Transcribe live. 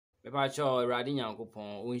Mepacho Awurade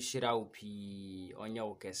Nyankopɔn onhyira wo pii onye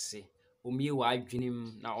wo kɛse omie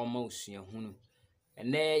w'adwenem na ɔma osua hunu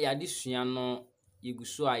ene yadesua no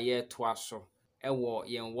yeguso a yɛtoa so ɛwɔ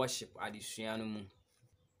yɛn worship adesua no mu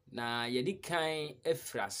na yɛdi kan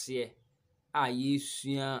afirase a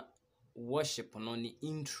yɛsua worship no ne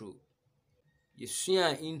intro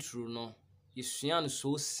yɛsua intro no yɛsua no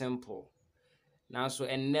so simple nanso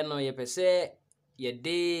enne no yɛpɛ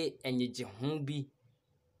yɛde enyegye ho bi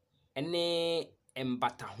ene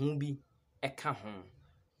embata ho bi eka ho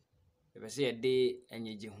yɛpɛ yɛde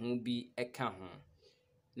enyegye ho bi eka ho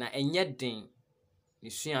na enye den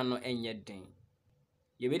yɛsua no enye den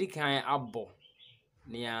yɛbɛdi kan abɔ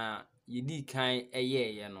nea yɛdi kan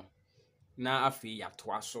ɛyɛɛyɛ no na afei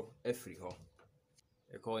yɛatoa so afiri hɔ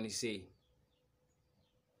ɛkɔ ne sei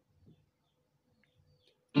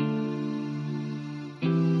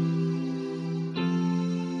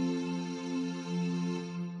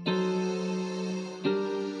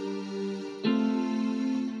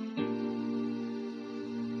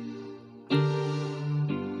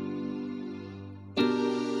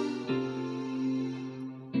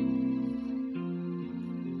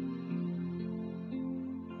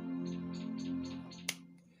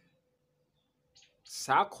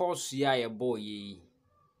saa chords ya yɛbɔ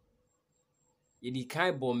yɛdi kan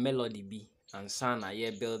bɔ melody bi ansa na yɛ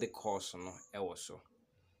build chords no ɛwɔ so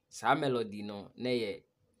saa melody no na yɛ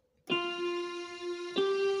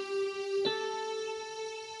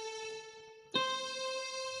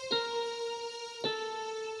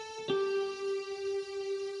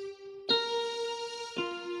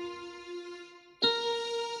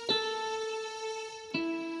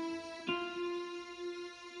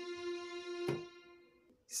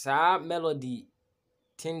saa melody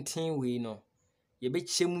tenten wei no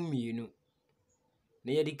yɛbɛkyɛ mu mmienu na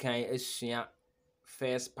yɛdi kan asua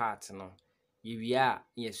first part no yɛwie a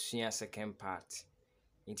yɛsua second part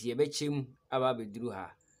nti yɛbɛkyɛ mu aba abɛduru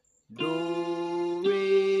ha do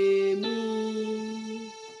re mi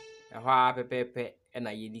ɛhɔ a pɛpɛpɛ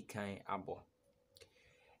ɛna yɛdi kan abɔ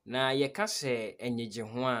na yɛka sɛ enyegye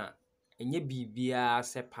ho a enye biribiara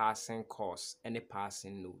sɛ passing chords ɛne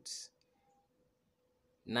passing notes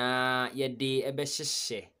na yɛde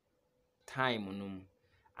ɛbɛhyehyɛ time no mu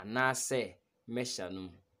anaasɛ measure no mu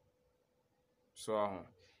so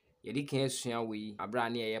yɛdi kan asua wei abra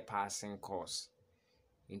na yɛyɛ passing chords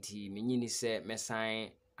nti menyini sɛ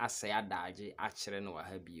mesan asɛ adagye akyerɛ no wɔ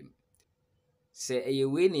ha biem sɛ ɛyɛ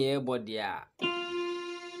wei ne yɛbɔ de a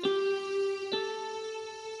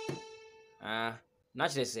na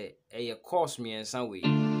kyerɛ sɛ ɛyɛ chords mmiɛnsa wei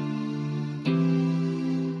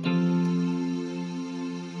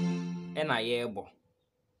ɛna yɛbɔ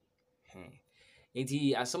nti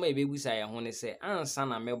asɛm a yɛbɛbusa yɛn ho ne sɛ ansa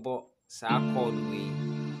na mɛbɔ saa chord wei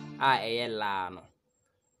a ɛyɛ la no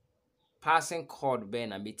passing chord bɛn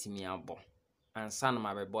na betimi abɔ ansa na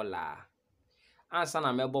mabɛbɔ la ansa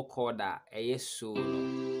na mɛbɔ chord a ɛyɛ so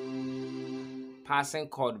no passing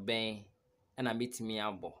chord bɛn ɛna betimi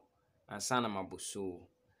abɔ ansa na mabɔ so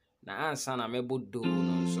na ansa na mɛbɔ do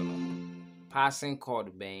no nso no passing chord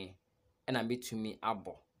bɛn ɛna betimi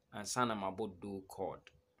abɔ ansa na mabɔ do chord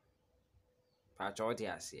pacha wote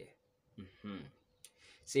ase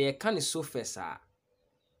sɛ yɛka ne so first a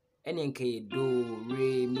ɛne nka yɛ do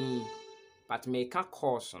re mi but meka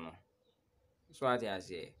chords no so wote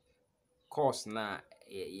ase chords na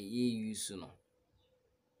yɛ use no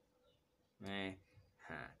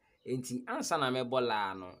enti ansa na mɛbɔ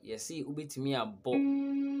la no yɛse wobɛtumi abɔ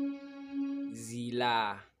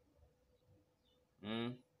zila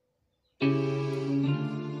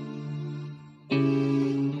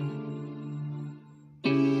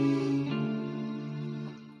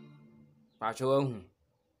pacha wahu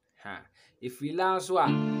efiri la so a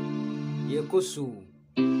yɛkɔ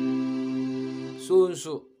so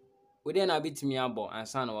nso wode na betimi abɔ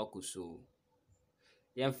ansa na wakɔ so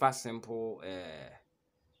yɛmfa simple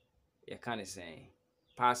yɛka ne sɛn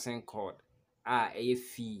passing chord a ɛyɛ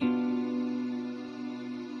fee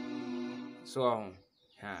so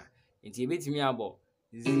nti yɛbɛtimi abɔ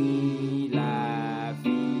zi la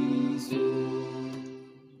fi so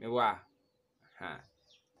mewa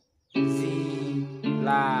zi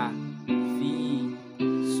la fi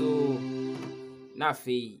so na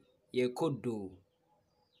fe yɛkɔ do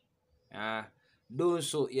do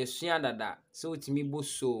nso yɛsua dada sɛ wotimi bɔ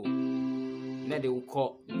so na de wokɔ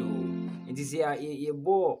do nti sɛ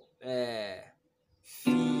yɛbɔ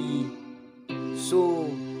fi so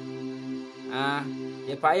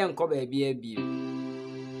yɛpa yɛnkɔ baabi abi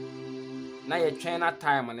na yɛtwɛn na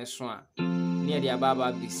time ne so a na yɛde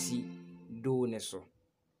aba bɛsi do ne so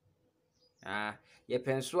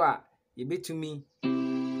yɛpɛ nso a yɛbɛtumi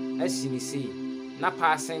asi ni sei na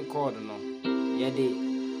passing chord no ye de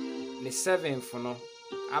ne 7th no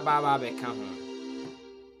aba beka ho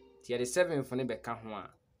ti ye de 7th no beka ho a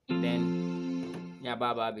then ya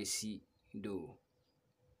aba be si do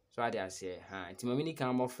so ade ase ha ti mami ni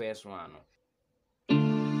kan mo first one no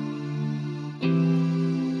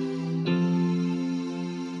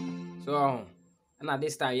so na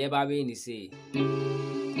this time ye ba be ni sei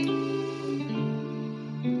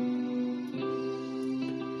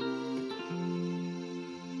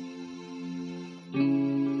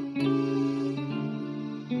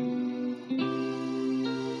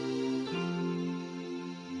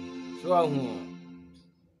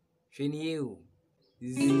hwenie o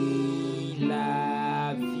zi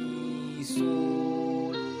la fi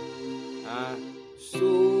sol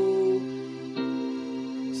so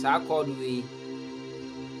sa chord we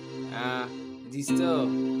this still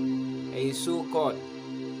a so chord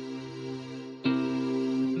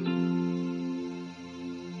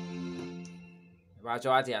ba cho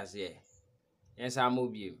ati ase yen sa mo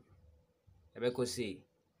biem e be ko sei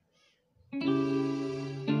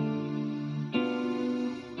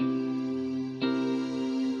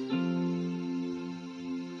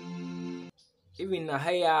even na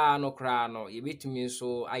haya no kra no ye betumi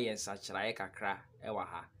so ayensa kyerae kakra e wa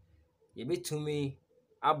ha ye betumi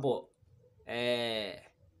abo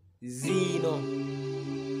z no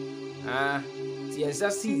ti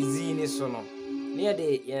yensa si z ni so no na ye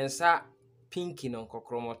de yensa pinky no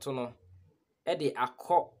kokromoto no e de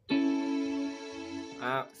akọ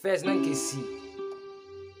first na nke C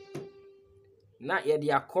na ye de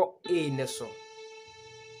akọ A ne so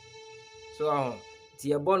ti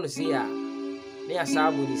ye bonus ya na ya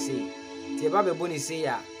sabu ni sei ti ba be boni sei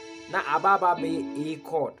ya na ababa be A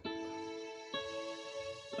chord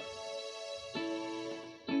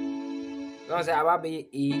no say ababa be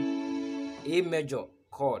A major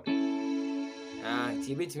chord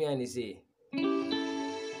ti betimi ani sei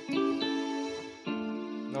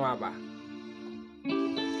no aba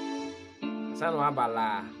sa no aba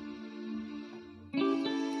la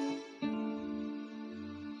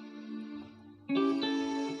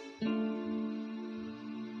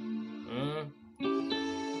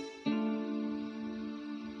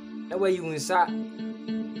ewe yunsa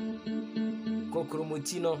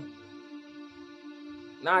kokromoti no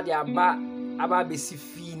na de aba be si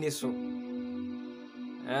fi ne so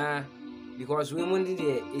because we mun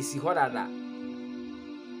de esi hodada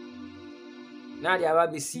na de aba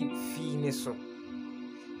be si fi ne so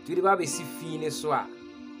tu de ba be si fi ne so a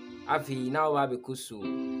afi na aba be kuso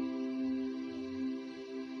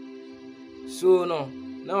so no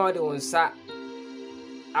na o de wonsa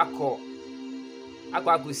akọ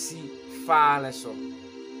si fa ne so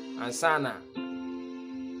ansana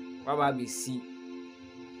baba be si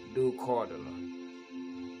do chord no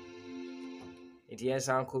it yes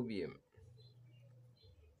anko biem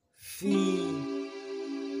fi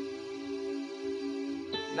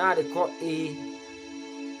na de ko A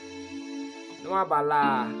no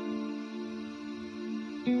abala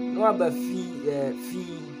no aba fi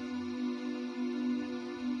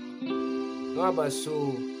no aba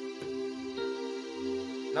so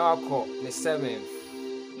na wako ne 7th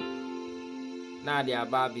na de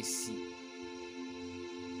aba be C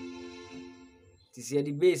ti se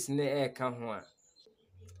the bass ne e ka ho a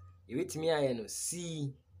e betimi aye no C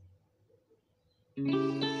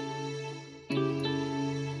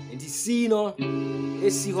enti C no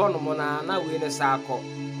esi ho no mo na we ne sa akọ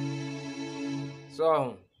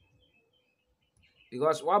so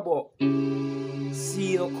because wabo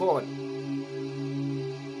C no chord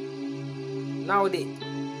now the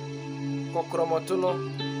kokromoto no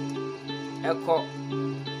eko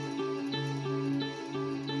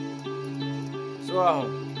so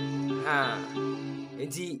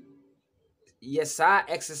enti yes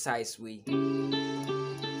exercise we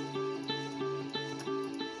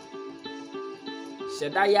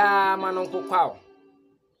sheda ya manon kokwaw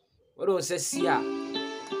wodo se sia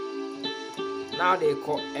now they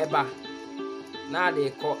ko eba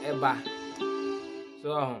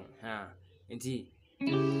so enti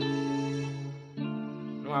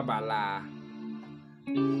no abala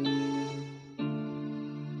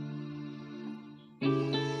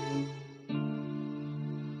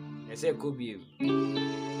ese kobi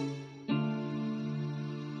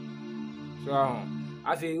so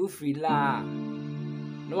afi u free la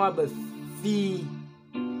no aba fi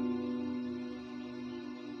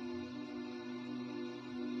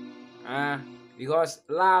because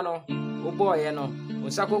la no o boy no o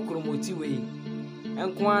sako kromoti we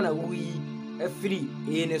enko ana wi afiri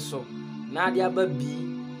A ne so na de aba B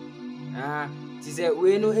ti se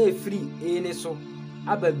we no e free A ne so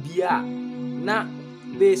aba bia na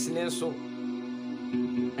bass ne nso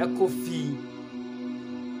eko fi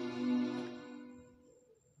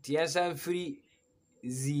tiensan free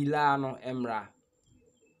zila no emra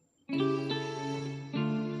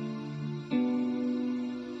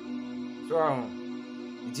so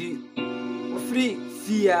di free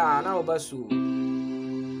fia na obaso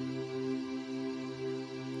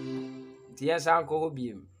tiensan ko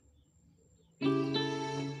hobiem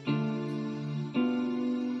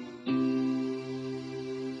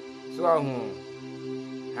so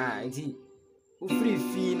nti free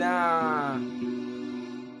fi na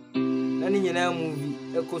ni nyina movie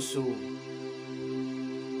ekoso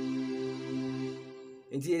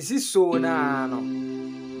nti esi so na no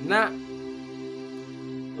na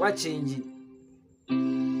wa change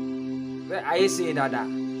we ayese dada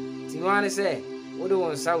ti no ane se wo de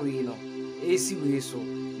won sa we no esi we so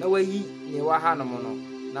na wayi ne wa ha no mo no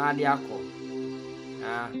na ade akọ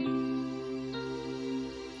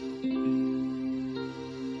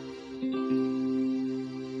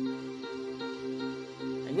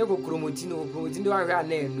enye ko kromoti no wa hwa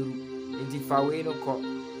na enuru nti fa we no kọ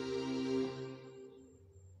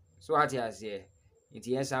so ati ase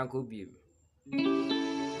nti yensan ko biem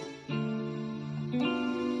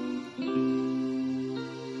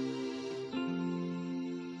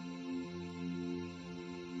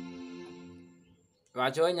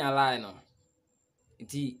wacho nya line no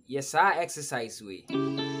nti yesa exercise we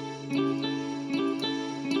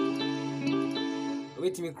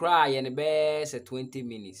obetimi cry ye ne be se 20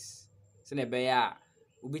 minutes se ne be ya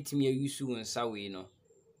obetimi ayusu wonsa we no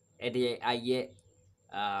e de aye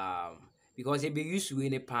because e be use we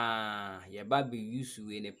ne pa ye ba be use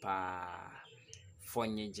we ne pa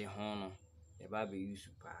fonyeje ho no ye ba be use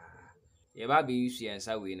pa ye ba be use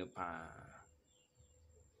yensa we no pa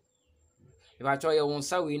if I try your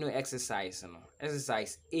wonsa we no exercise no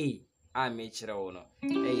exercise A me kire wo no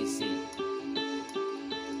e say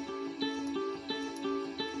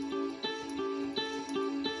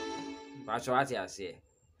ba cho ati ase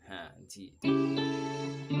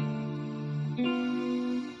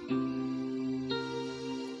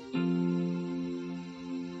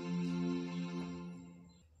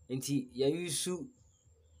nti ya yusu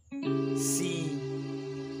C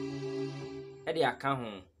e de aka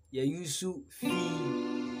ho ya yusu F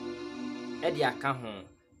e de aka ho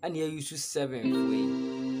ani ya yusu 7 we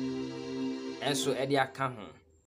enso e de aka ho